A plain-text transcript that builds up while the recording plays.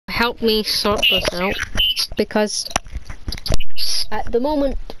help me sort this out, because at the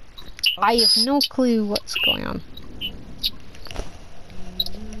moment I have no clue what's going on.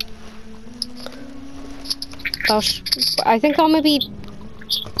 I think I'll maybe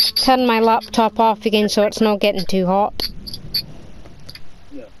turn my laptop off again so it's not getting too hot.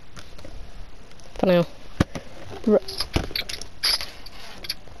 Yeah. For now. Right.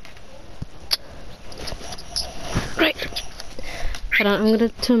 Hold on, I'm gonna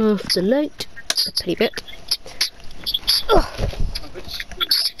turn off the light a pretty bit. Ugh.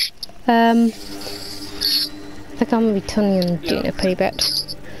 I think I'm gonna be turning and doing a pretty bit.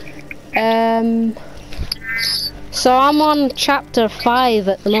 So I'm on chapter 5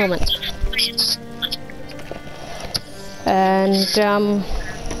 at the moment. And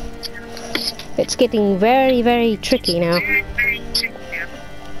it's getting very, very tricky now.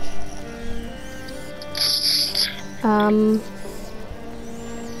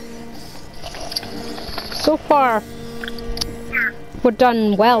 So far we're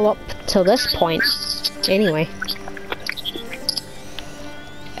done well up to this point, anyway.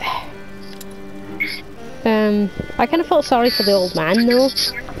 I kind of felt sorry for the old man though.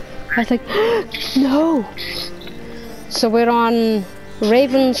 I was like, no! So we're on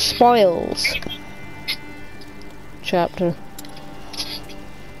Raven Spoils chapter.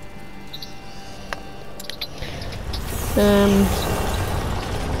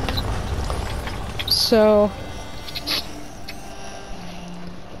 So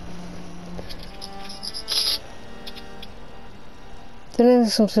the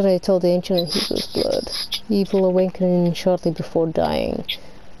Innocence I told the ancient Hebrews blood. Evil awakening shortly before dying.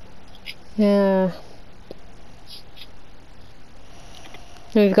 Yeah.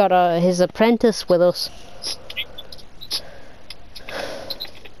 We've got his apprentice with us.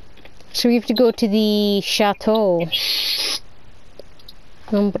 So we have to go to the chateau.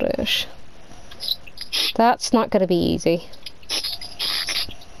 Umbrish. That's not gonna be easy.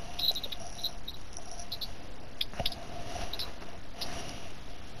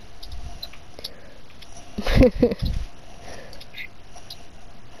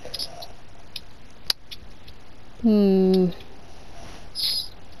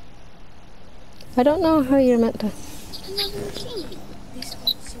 I don't know how you're meant to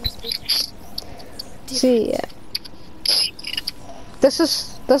see. This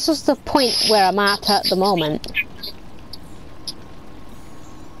is the point where I'm at the moment.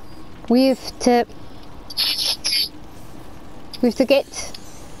 We have to get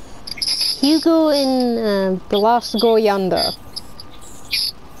Hugo in the last go yonder.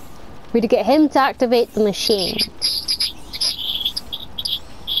 We have to get him to activate the machine.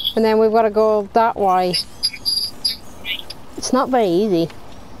 And then we've got to go that way. It's not very easy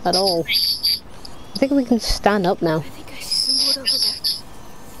at all. I think we can stand up now. I think I see some wood over there.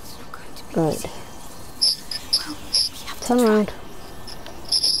 It's not going to be Right. easy. Well, we have to Turn try. around.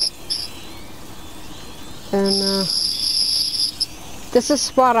 And this is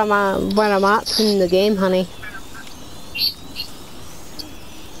where I'm at in the game, honey.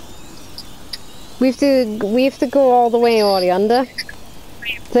 We have to go all the way over yonder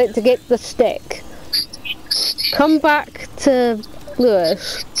to get the stick. Come back to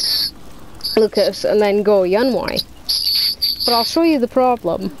Lucas, and then go Yunwai. But I'll show you the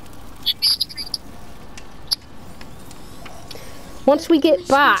problem. Once we get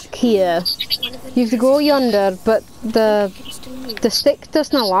back here, you have to go yonder, but the stick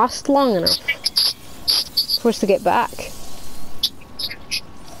doesn't last long enough for us to get back.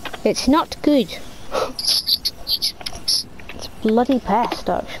 It's not good. It's bloody pest,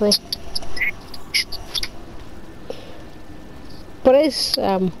 actually. But it's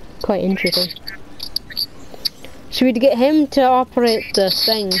quite interesting. So we'd get him to operate the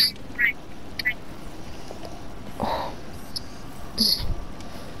thing.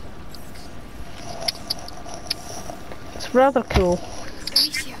 It's rather cool.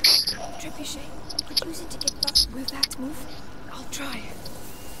 Amicia, trebuchet. Could use it to get back. Move that, move. I'll try.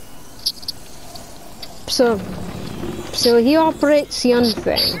 So he operates the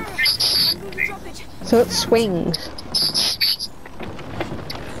thing. So it swings.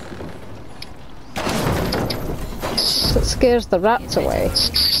 So it scares the rats away.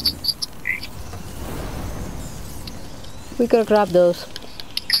 We gotta grab those.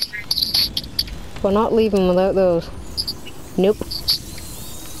 We're not leaving without those. Nope.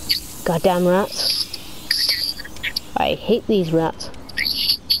 Goddamn rats. I hate these rats.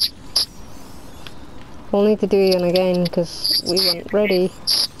 We'll need to do it again because we weren't ready.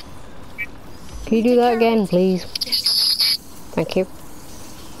 Can you do that again, please? Thank you.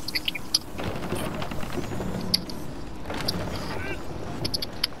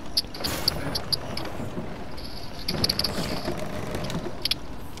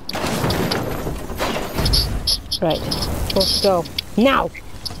 Right. Let's go. Now!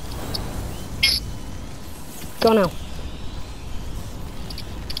 Go now.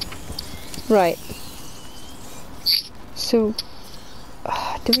 Right. So,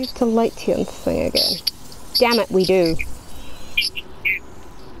 do we have to light the thing again? Damn it, we do.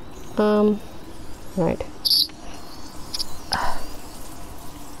 Right.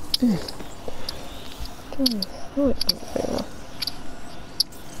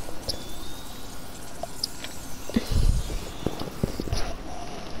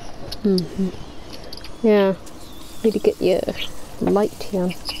 Yeah. Need to get your light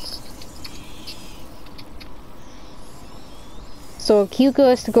here. So Hugo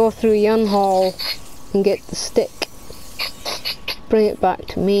has to go through Yun Hall and get the stick. Bring it back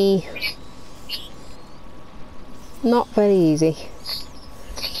to me. Not very easy.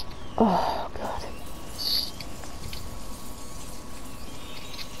 Oh god.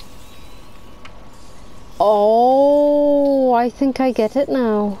 Oh, I think I get it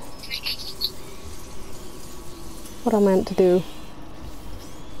now. What I meant to do.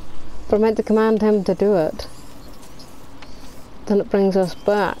 But I meant to command him to do it. Then it brings us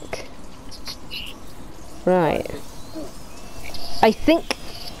back. Right. I think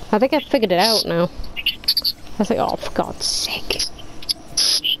I figured it out now. I was like, oh, for God's sake.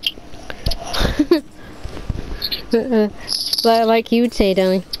 Like you would say,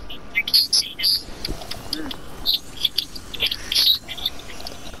 Danny.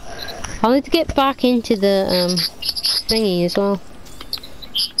 I'll need to get back into the thingy as well.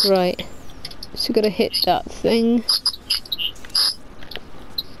 Right. So gotta hit that thing.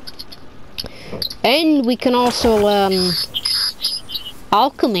 And we can also learn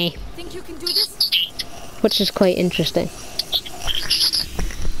alchemy. Think you can do this? Which is quite interesting.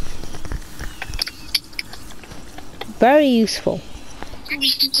 Very useful.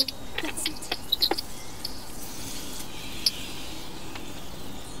 That's it.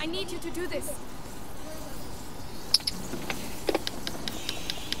 I need you to do this.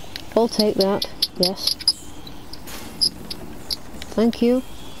 I'll take that. Yes. Thank you.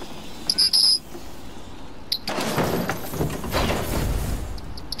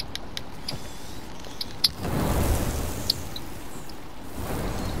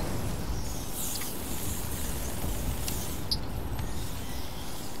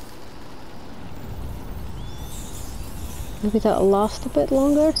 Maybe that'll last a bit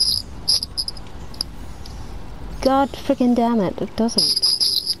longer. God freaking damn it, it doesn't.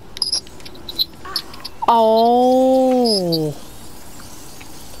 Oh!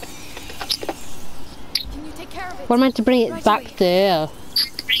 Can you take care of it? We're meant to bring it Right back away. there.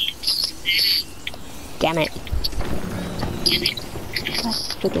 Damn it.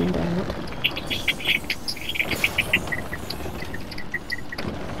 That's freaking damn it.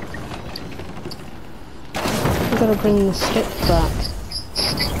 We've got to bring the stick back.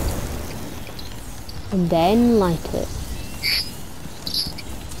 And then light it.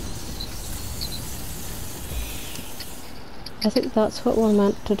 I think that's what we're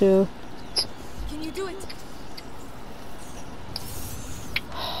meant to do. Can you do it?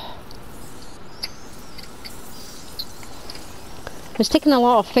 It's taken a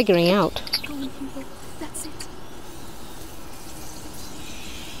lot of figuring out. Go on, Hugo. That's it.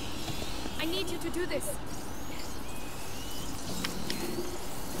 I need you to do this.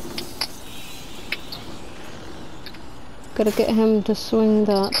 Gotta get him to swing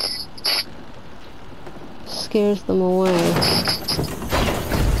that. Scares them away.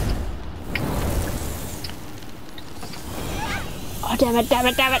 Oh, damn it, damn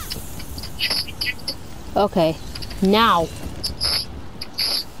it, damn it! Okay, now!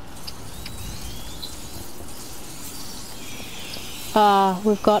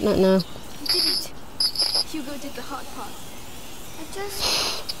 We've gotten it now. You did it. Hugo did the hard part. I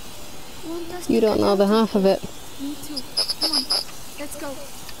just want us You to don't know the half of it. Me too. Come on, let's go.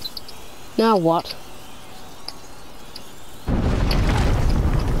 Now what?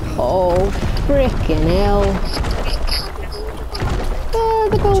 Oh, frickin' hell.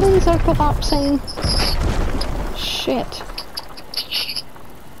 The buildings are collapsing. Shit.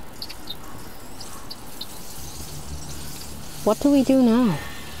 What do we do now?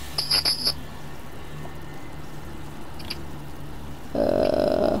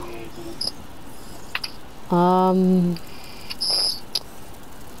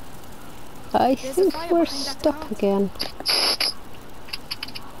 I think we're stuck again.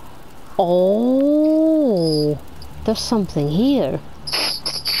 Oh, there's something here.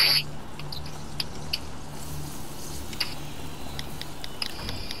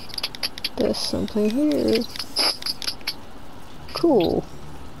 There's something here. Cool.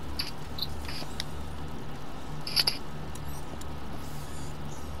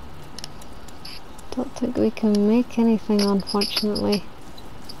 think we can make anything, unfortunately.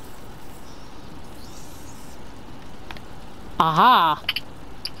 Aha!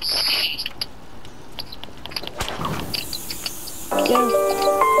 Go!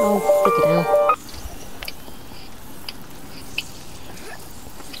 Oh, look at him.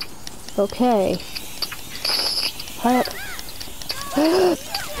 Okay. Hurry up.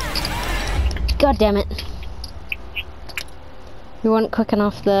 God damn it. We weren't quick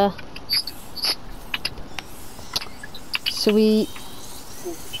enough there. So we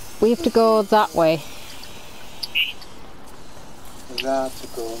have to go that way.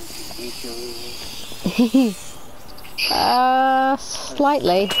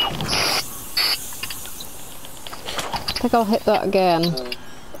 Slightly. I think I'll hit that again.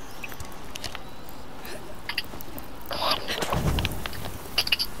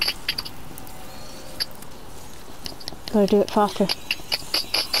 Gotta do it faster.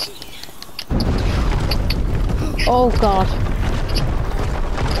 Oh god.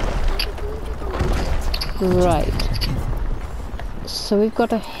 Right. So we've got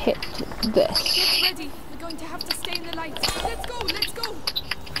to hit this. Get ready. We're going to have to stay in the light. Let's go, let's go.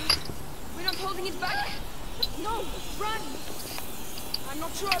 We're not holding it back. No, run. I'm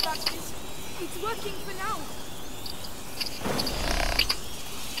not sure about this. It's working for now.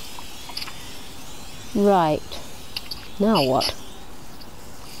 Right. Now what?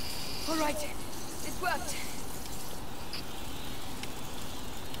 Alright, it worked.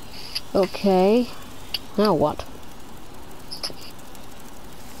 Okay. Now what?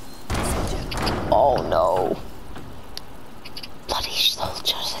 Oh no. Bloody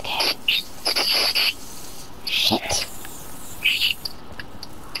soldiers again. Shit.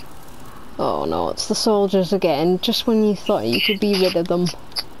 Oh no, it's the soldiers again, just when you thought you could be rid of them.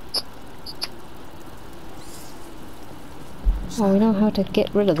 Oh, we know how to get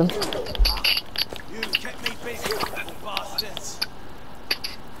rid of them. You kept me busy, little bastards.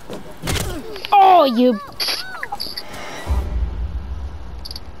 Oh, you...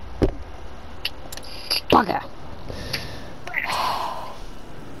 Bugger.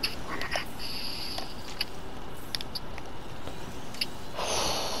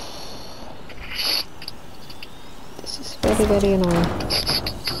 This is very, very annoying.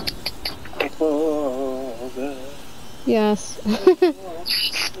 Yes.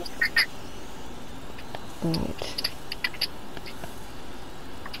 Right.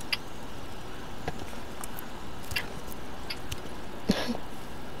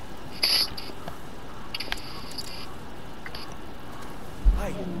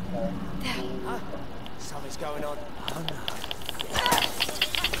 Hey. Huh? Something's going on. Oh no.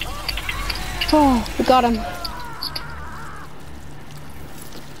 Oh, we got him.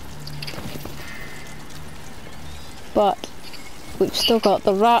 But we've still got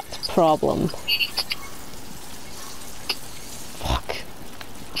the rat problem. Fuck.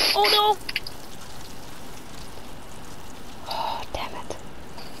 Oh no! Oh, damn it.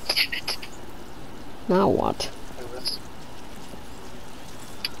 Now what?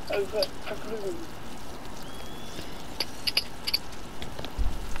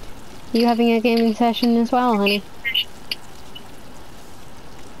 You having a gaming session as well, honey?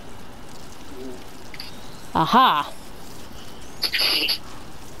 Aha!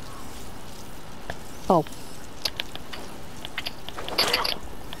 Oh.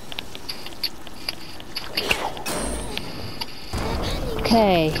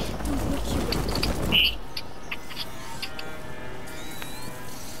 Okay.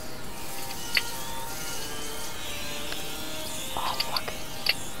 Oh fuck.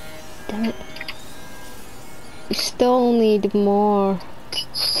 Damn it. We still need more.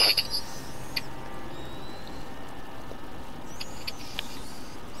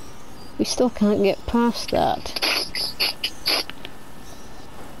 We still can't get past that.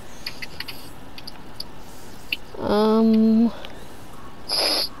 Oh,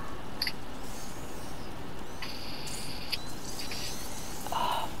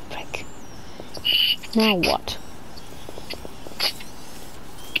 frick. Now what?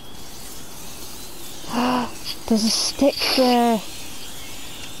 There's a stick there.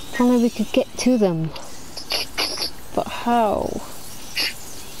 If only we could get to them. But how?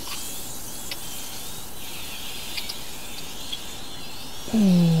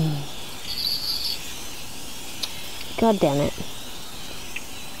 God damn it.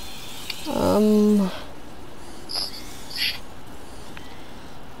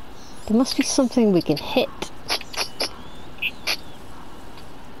 There must be something we can hit.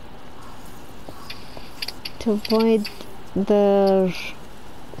 To avoid the...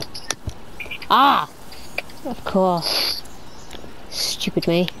 Ah! Of course. Stupid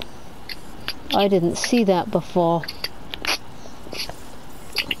me. I didn't see that before.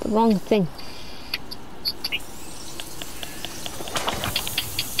 The wrong thing.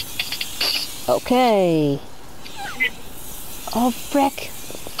 Okay. Oh, frick.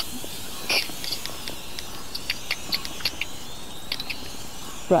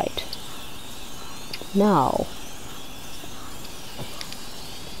 Right. Now.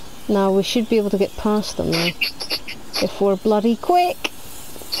 Now we should be able to get past them now. If we're bloody quick.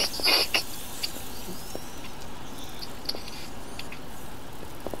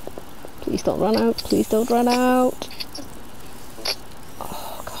 Please don't run out. Please don't run out.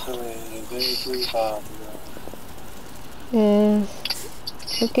 Oh, God. Yes.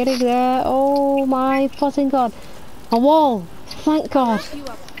 We're getting there. Oh, my fucking God. A wall. Thank God.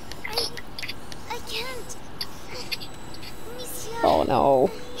 I can't. Amicia. Oh, no.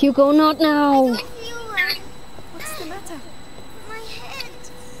 Hugo, not now. I don't feel well. What's the matter? My head.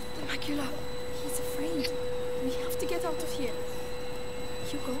 The macula. He's afraid. We have to get out of here.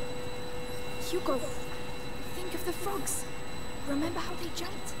 Hugo. Hugo. Think of the frogs. Remember how they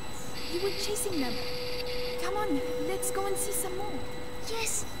jumped? You were chasing them. Come on, let's go and see some more.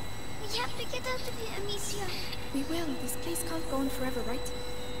 Yes. We have to get out of here, Amicia. We will. This place can't go on forever, right?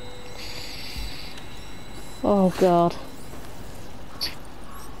 Oh, God.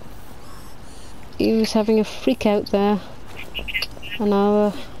 He was having a freak out there.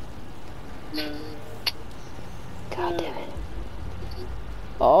 Another. God damn it.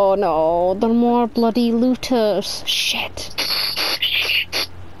 Oh no, they're more bloody looters. Shit.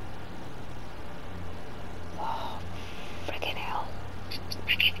 Oh, friggin' hell.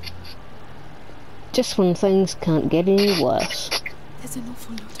 Just when things can't get any worse. There's an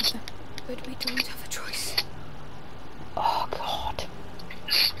awful lot of them, but we don't have a choice. Oh, God.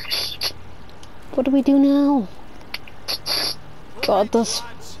 What do we do now? God, there's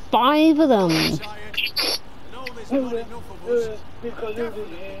 5 of them.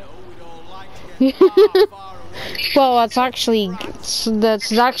 Well, that's actually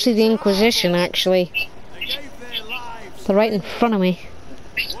the Inquisition. Actually, they're right in front of me.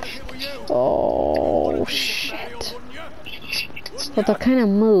 Oh shit! But they're kind of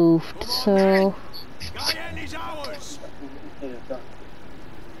moved, so.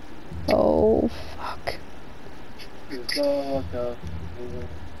 Oh fuck!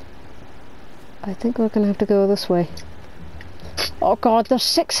 I think we're gonna have to go this way. Oh God, there's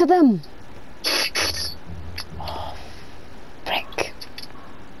 6 of them! Oh, frick.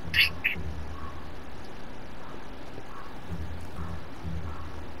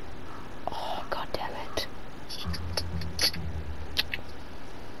 Oh, God damn it.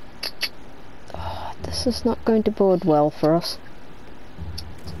 Oh, this is not going to bode well for us.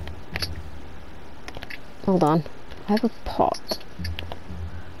 Hold on. I have a pot.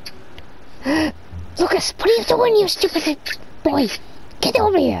 Lucas, what are you doing, you stupid boy? Get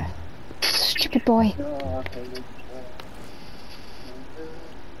over here! Stupid boy. Oh, you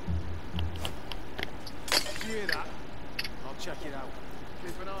hear that? I'll check it out.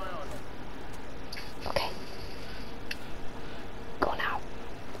 Keep an eye on it. Okay. Go now.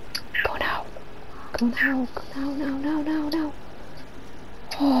 Go now. Go now. Go now.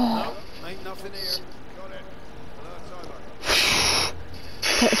 Oh. No, ain't nothing here. Got it. Alert's over.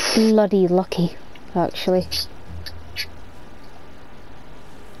 That's bloody lucky, actually.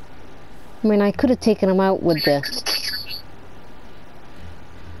 I mean, I could have taken him out with the...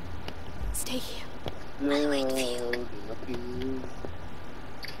 Stay here. I'll wait for you.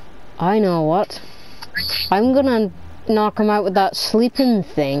 I know what. I'm gonna knock him out with that sleeping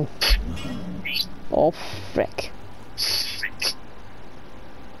thing. Oh, frick.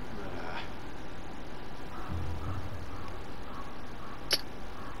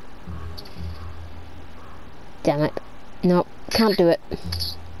 Damn it. No, can't do it.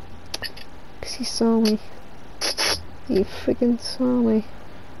 Because he saw me. He friggin' saw me.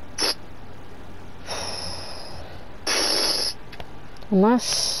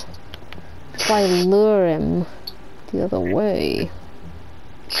 Unless if I lure him the other way.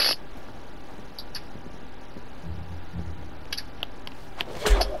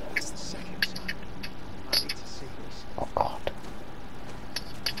 Oh God.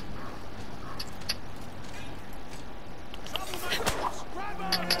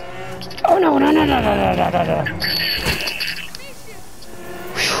 Oh no.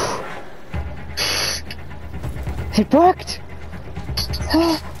 It worked!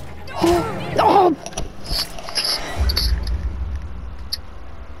 Oh!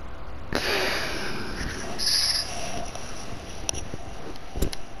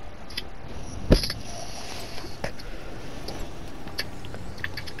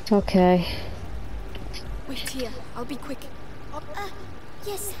 Okay. here. I'll be quick.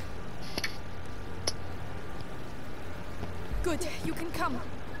 Yes. Good, you can come.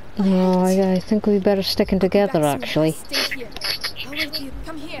 No, I think we better sticking together, actually. Stay here. I'll wait for you.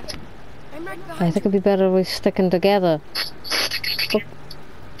 Come here. I'm right behind I think it'd be better we sticking together. Look,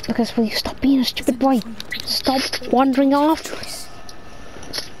 Lucas, will you stop being a stupid boy? Stop wandering off.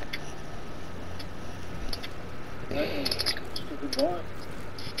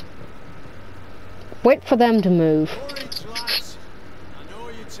 Wait for them to move. Courage, lads. I know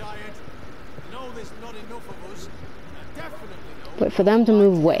you're tired. I know there's not enough of us. I definitely know. Wait for them to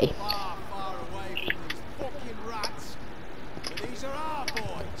move away. Far, far away from these fucking rats. But these are our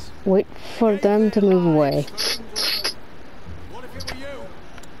boys. Wait for them to move away. What if it were you?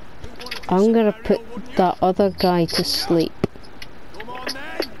 You'd want to do I'm some gonna burial, put wouldn't you? that other guy to sleep. Come on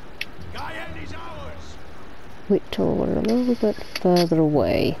then. Guy end is ours. Wait till we're a little bit further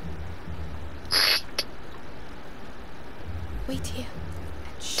away. Wait here.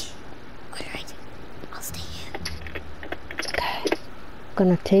 Shh. Alright. I'll stay here. Okay. I'm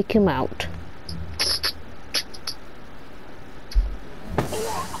gonna take him out.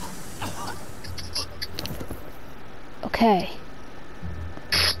 Okay.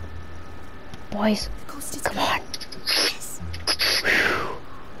 Boys, The coast is come clear. on. Yes.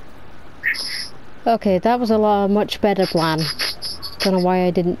 Okay, that was a much better plan. Don't know why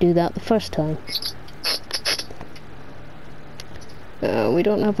I didn't do that the first time. We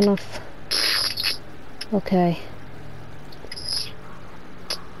don't have enough. Okay.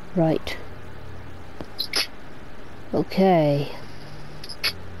 Right. Okay.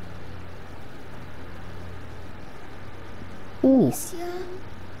 Ooh. Amicia,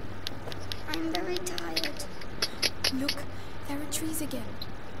 I'm very tired. Look, there are trees again.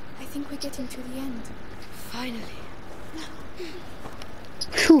 I think we're getting to the end. Finally.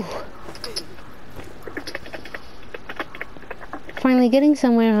 Phew. Finally getting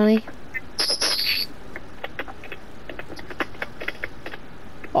somewhere, honey.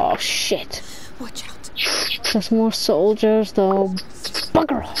 Oh shit. Watch out. There's more soldiers though.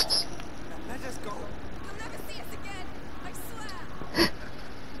 Bugger all. Let us go. You'll never see us again. I swear.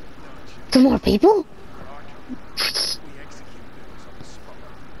 There more people?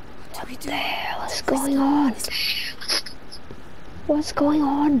 What do we do? What the hell is going on? What's going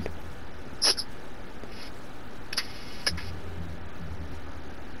on?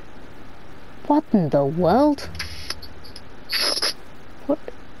 What in the world? What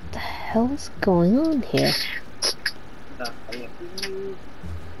the hell is going on here?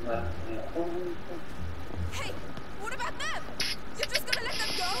 Hey, what about them? You're just gonna let them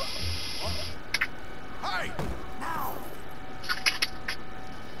go? Hey!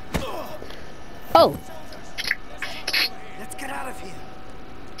 Oh! Let's get out of here.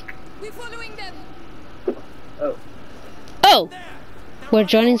 We're following them. Oh! We're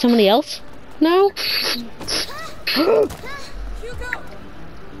joining somebody else? No? Hugo!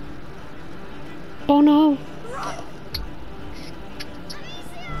 Oh no!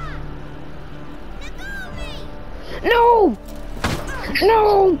 No!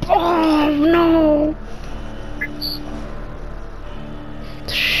 No! Oh no!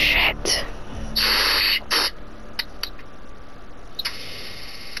 Shit!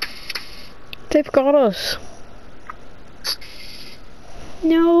 They've got us.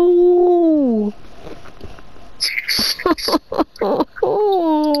 No!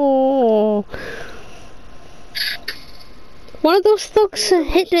 One of those thugs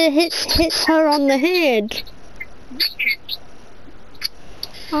hit her on the head.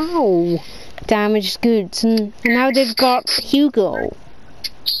 Ow! Damaged goods, and now they've got Hugo.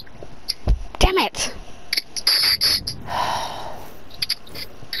 Damn it!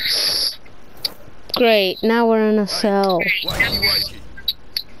 Great, now we're in a cell. Wakey, wakey.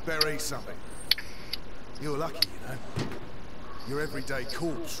 Better eat something. You're lucky, you know. Your everyday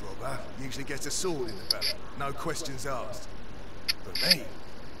corpse robber usually gets a sword in the belly. No questions asked. But me,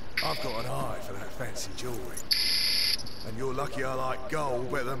 I've got an eye for that fancy jewellery. And you're lucky I like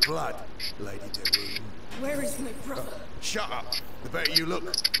gold better than blood, Lady thru. Where is my brother? Shut up. The better you look,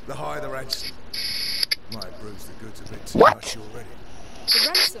 the higher the ransom. Might have bruised the goods a bit too What? much already. The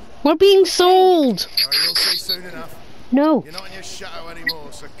ransom. We're being sold! Oh, you'll see soon enough. No. You're not in your shadow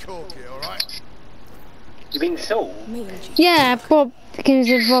anymore, so cork it, alright? You're being sold? Me and you. Yeah, but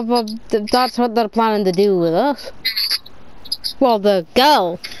that's what they're planning to do with us. Well, the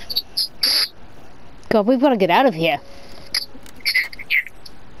girl. God, we've got to get out of here.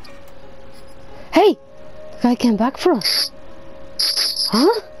 Hey! The guy came back for us.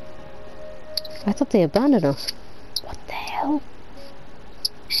 Huh? I thought they abandoned us. What the hell?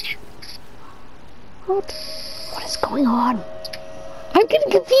 What? going on? I'm getting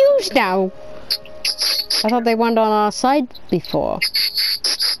confused now. I thought they weren't on our side before.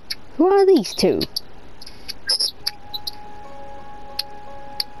 Who are these two?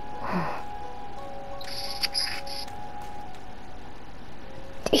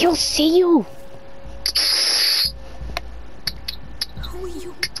 He'll see you. Who are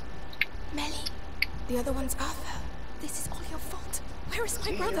you? Melly. The other one's Arthur. This is all your fault. Where is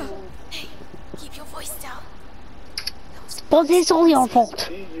my brother? Hey, keep your voice down. But it's all your fault.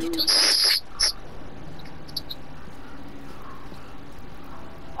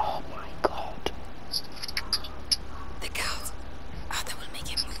 Oh my god. The guard. Arthur will make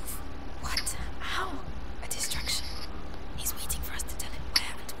him move. What? How? A distraction. He's waiting for us to tell him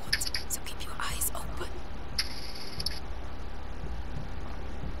where and what, so keep your eyes open.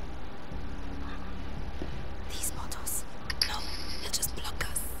 These motors. No, he'll just block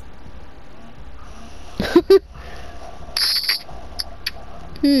us.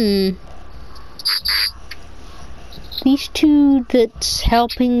 These two that's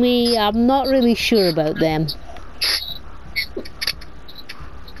helping me, I'm not really sure about them. The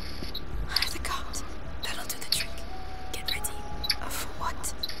guard. That'll do the trick. Get ready. For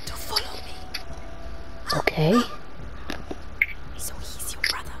what? To follow me. Okay. So he's your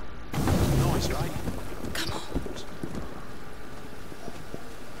brother. Nice, right? Come on.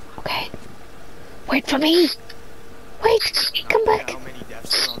 Okay. Wait for me. Wait. Come back. How many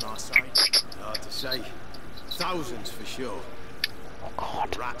deaths are on our side? Hard to say. Thousands for sure. Oh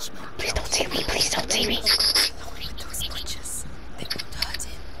god. Rats, man. Please don't see me. Please don't see me. Not with those butchers. They won't hurt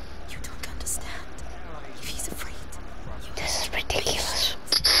him. You don't understand. If he's afraid, This is ridiculous.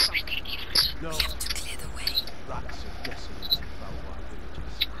 we have to clear the way. Rats are decimating our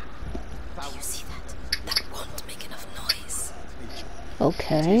villages. Do you see that? That won't make enough noise.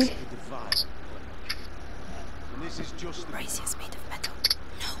 Okay. And this is just the Brazier's made of metal.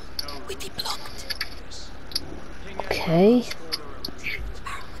 No, we'd be blocked. Okay.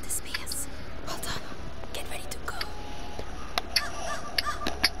 Arrow with the spears. Well done. Get ready to go.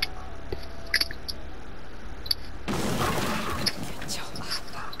 Good job.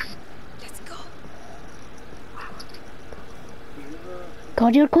 Let's go.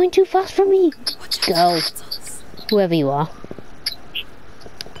 God, you're going too fast for me. Watch out Go. for puzzles. Whoever you are.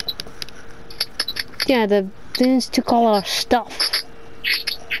 Yeah, the dudes took all our stuff.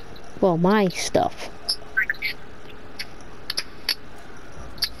 Well, my stuff.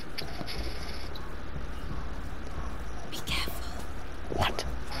 Be careful. What?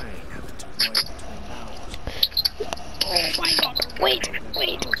 Oh my god. Wait.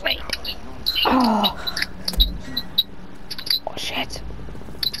 Oh. Oh shit.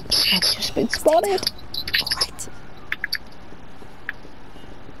 I've just been spotted. All right.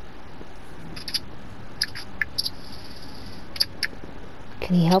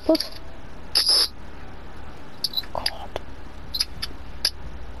 Can he help us? God.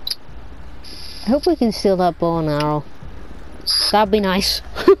 I hope we can steal that bow and arrow. That'd be nice.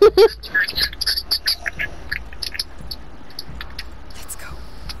 Let's go.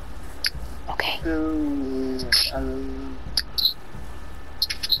 Okay.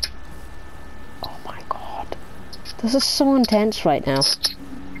 Oh my god. This is so intense right now.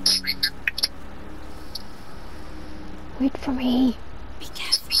 Wait for me. Be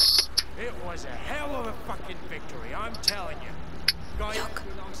careful. It was a hell of a fucking victory, I'm telling you. Look,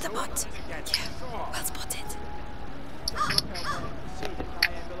 the bot. Yeah, well spotted.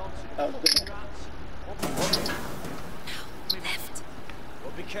 Left.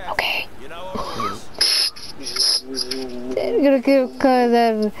 Well, be careful. Okay. You know what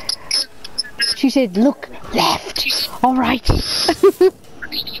She said, look, left. Alright.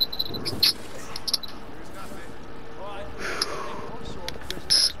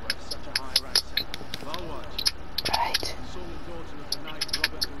 Right.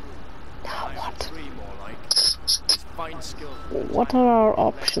 Now what? What are our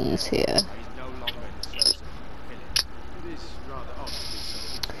options here?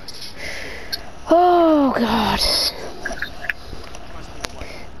 Oh god.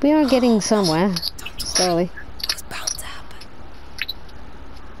 We are getting somewhere. Slowly. It was bound to happen.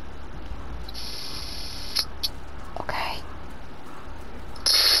 Okay.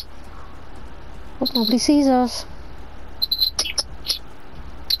 Hope nobody sees us.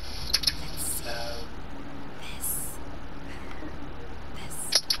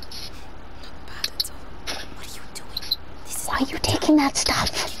 Why are you taking that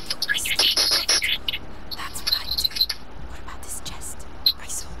stuff? That's what I do. What about this chest? I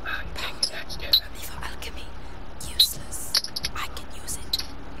saw powder. Only for alchemy. Useless. I can use it. If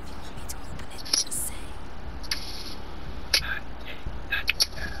you want me to open it, just say.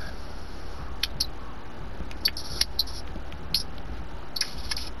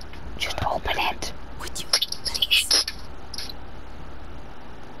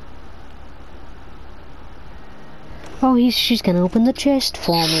 she's gonna open the chest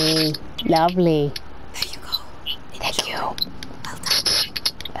for me. Lovely. There you go. Thank you. Well done.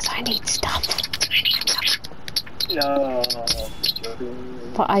 Because I need stuff. No.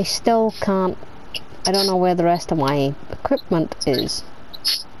 But I still can't. I don't know where the rest of my equipment is.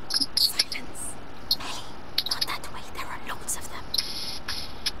 Silence. Hey, not that way. There are loads of them.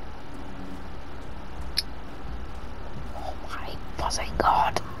 Oh my buzzing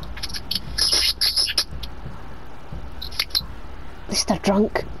god. Mr.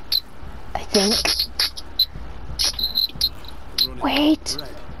 Drunk, I think. Wait.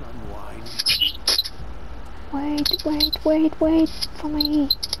 Wait for me.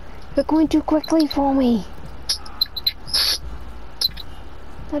 You're going too quickly for me.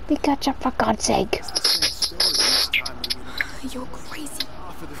 Let me catch up for God's sake. You're crazy.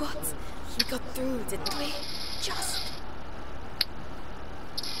 What? We got through, didn't we? Just...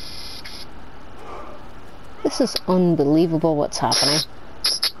 This is unbelievable what's happening.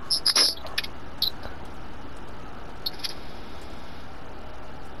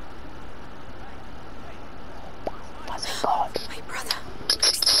 God. My brother.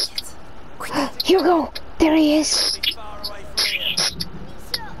 Looks like it. Quickly. Hugo! There he is! Amicia,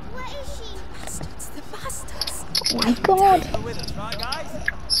 where is she? Bastards, the bastards. Oh my god! With us, right, guys?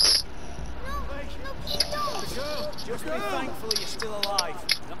 No, please don't. Just be thankful you're still alive.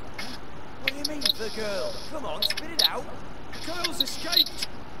 What do you mean, the girl? Come on, spit it out. The girl's escaped.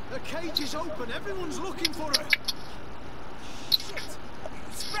 The cage is open. Everyone's looking for her. Shit!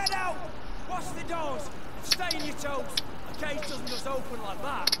 Spread out! Watch the doors! Stay in your toes! The cage doesn't just open like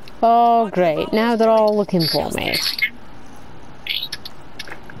that. Oh great, now they're all looking for me.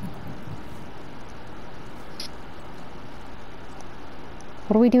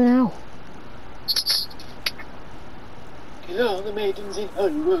 What do we do now? Kill all the maidens in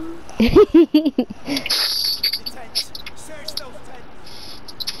Hollywood. The tents. Search those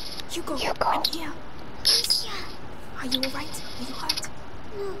tents. Hugo, Hugo. I'm here. Amicia. Are you alright? Are you hurt?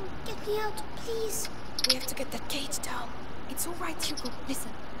 No, get me out, please. We have to get that cage down. It's alright, Hugo.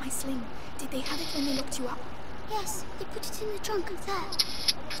 Listen, my sling. Did they have it when they locked you up? Yes, they put it in the trunk there.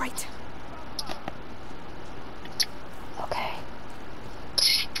 Right. Okay.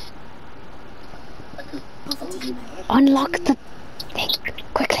 Over to you, man. Unlock the thing,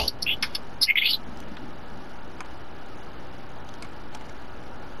 quickly.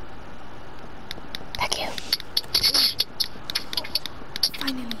 Thank you.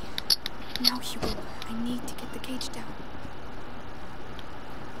 Finally. Now, Hugo, I need to get the cage down.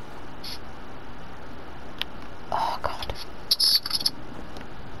 Oh god.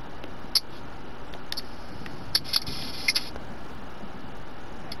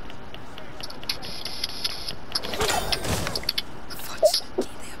 Fortunately,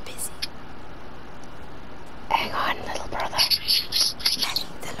 they are busy. Hang on, little brother. Manny,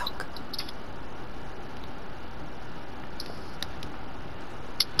 the lock.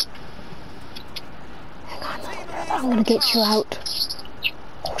 Hang on, little brother. I'm gonna get you out.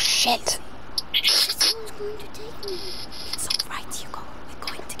 Oh shit. Someone's going to take me. It's alright, Hugo. We're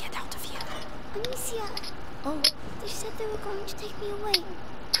going to get out of here. Amicia, Oh, they said they were going to take me away.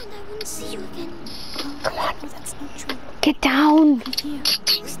 And I wouldn't see you again. Come on. no, that's not true. Get down. I'm here.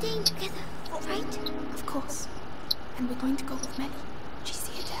 We're staying together, right? Of course. And we're going to go with Melly. She's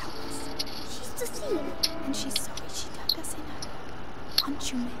here to help us. She's the thief. And she's sorry she dug us in her.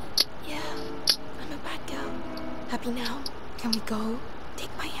 Aren't you, Melly? Yeah, I'm a bad girl. Happy now? Can we go?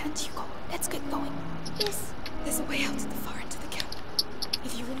 Take my hand, Hugo. Let's get going. Yes. There's a way out at the far end of the camp.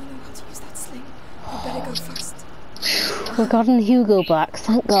 If you really know how to use that sling, you better go first. We've gotten Hugo back,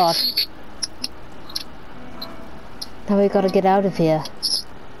 thank God. Now we gotta get out of here.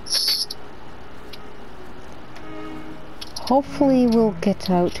 Hopefully we'll get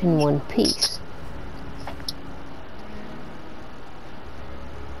out in one piece.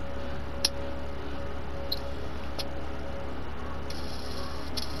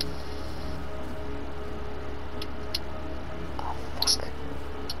 Oh fuck.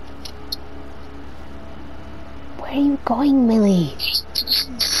 Where are you going, Millie?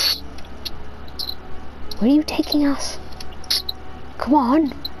 Where are you taking us? Come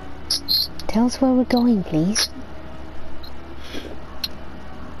on. Tell us where we're going, please.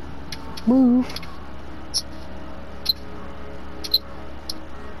 Move.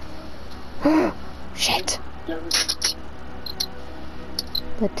 Shit.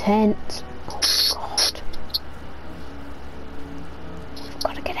 The tent. Oh god. We've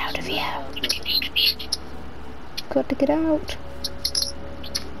got to get out of here. Got to get out.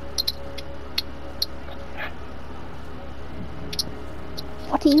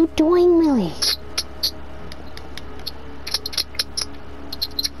 What are you doing, Millie?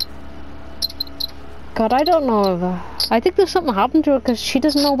 God, I don't know if I think there's something happened to her because she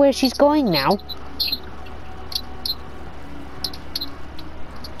doesn't know where she's going now.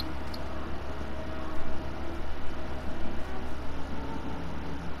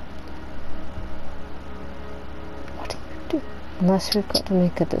 What do you do? Unless we've got to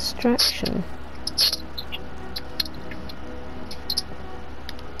make a distraction.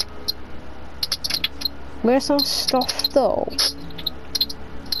 Where's our stuff though?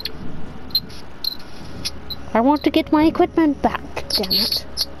 I want to get my equipment back, damn it.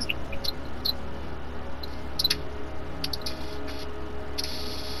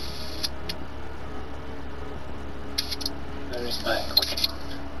 Where is my equipment?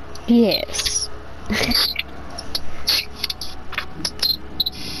 Yes.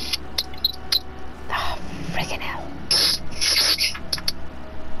 Ah, friggin' hell.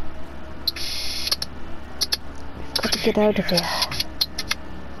 We've got to get out of here.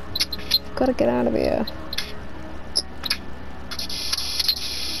 We've got to get out of here.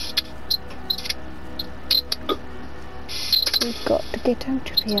 We've got to get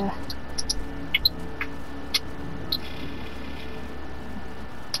out of here.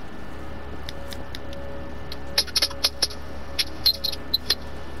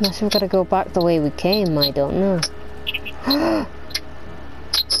 Unless we've got to go back the way we came, I don't know.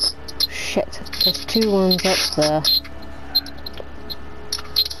 Shit, there's 2 ones up there.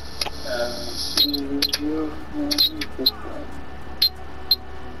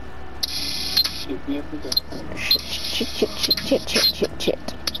 Shit.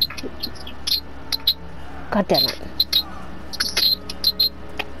 God damn it.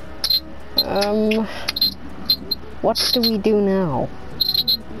 What do we do now?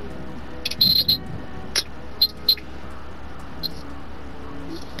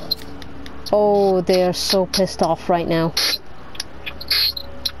 Oh, they're so pissed off right now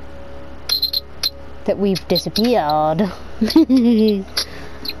that we've disappeared.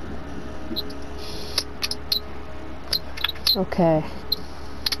 Okay.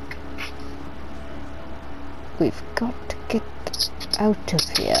 We've got to get out of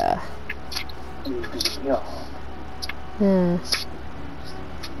here. Yes.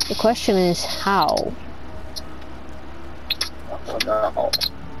 The question is how?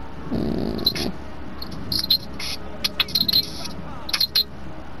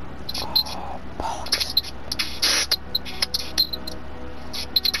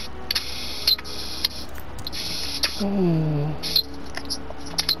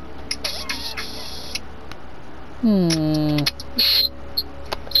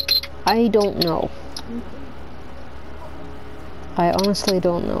 I don't know. I honestly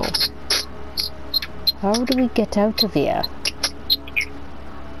don't know. How do we get out of here?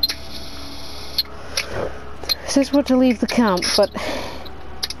 Says we're to leave the camp, but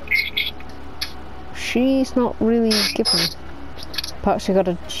she's not really giving. Perhaps we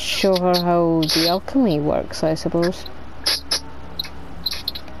gotta show her how the alchemy works, I suppose.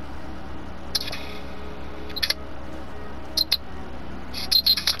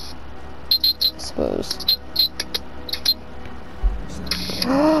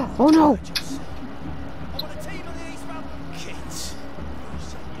 Oh no!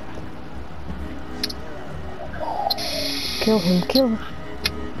 Kill him, kill him.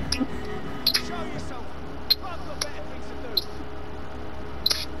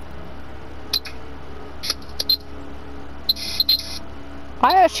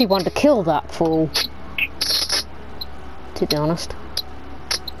 I actually want to kill that fool, to be honest.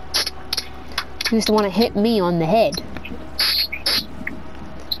 He was the one that hit me on the head.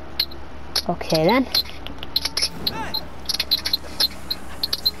 Okay then.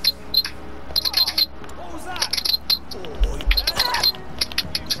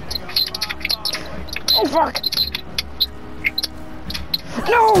 Oh fuck!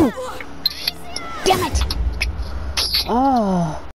 No!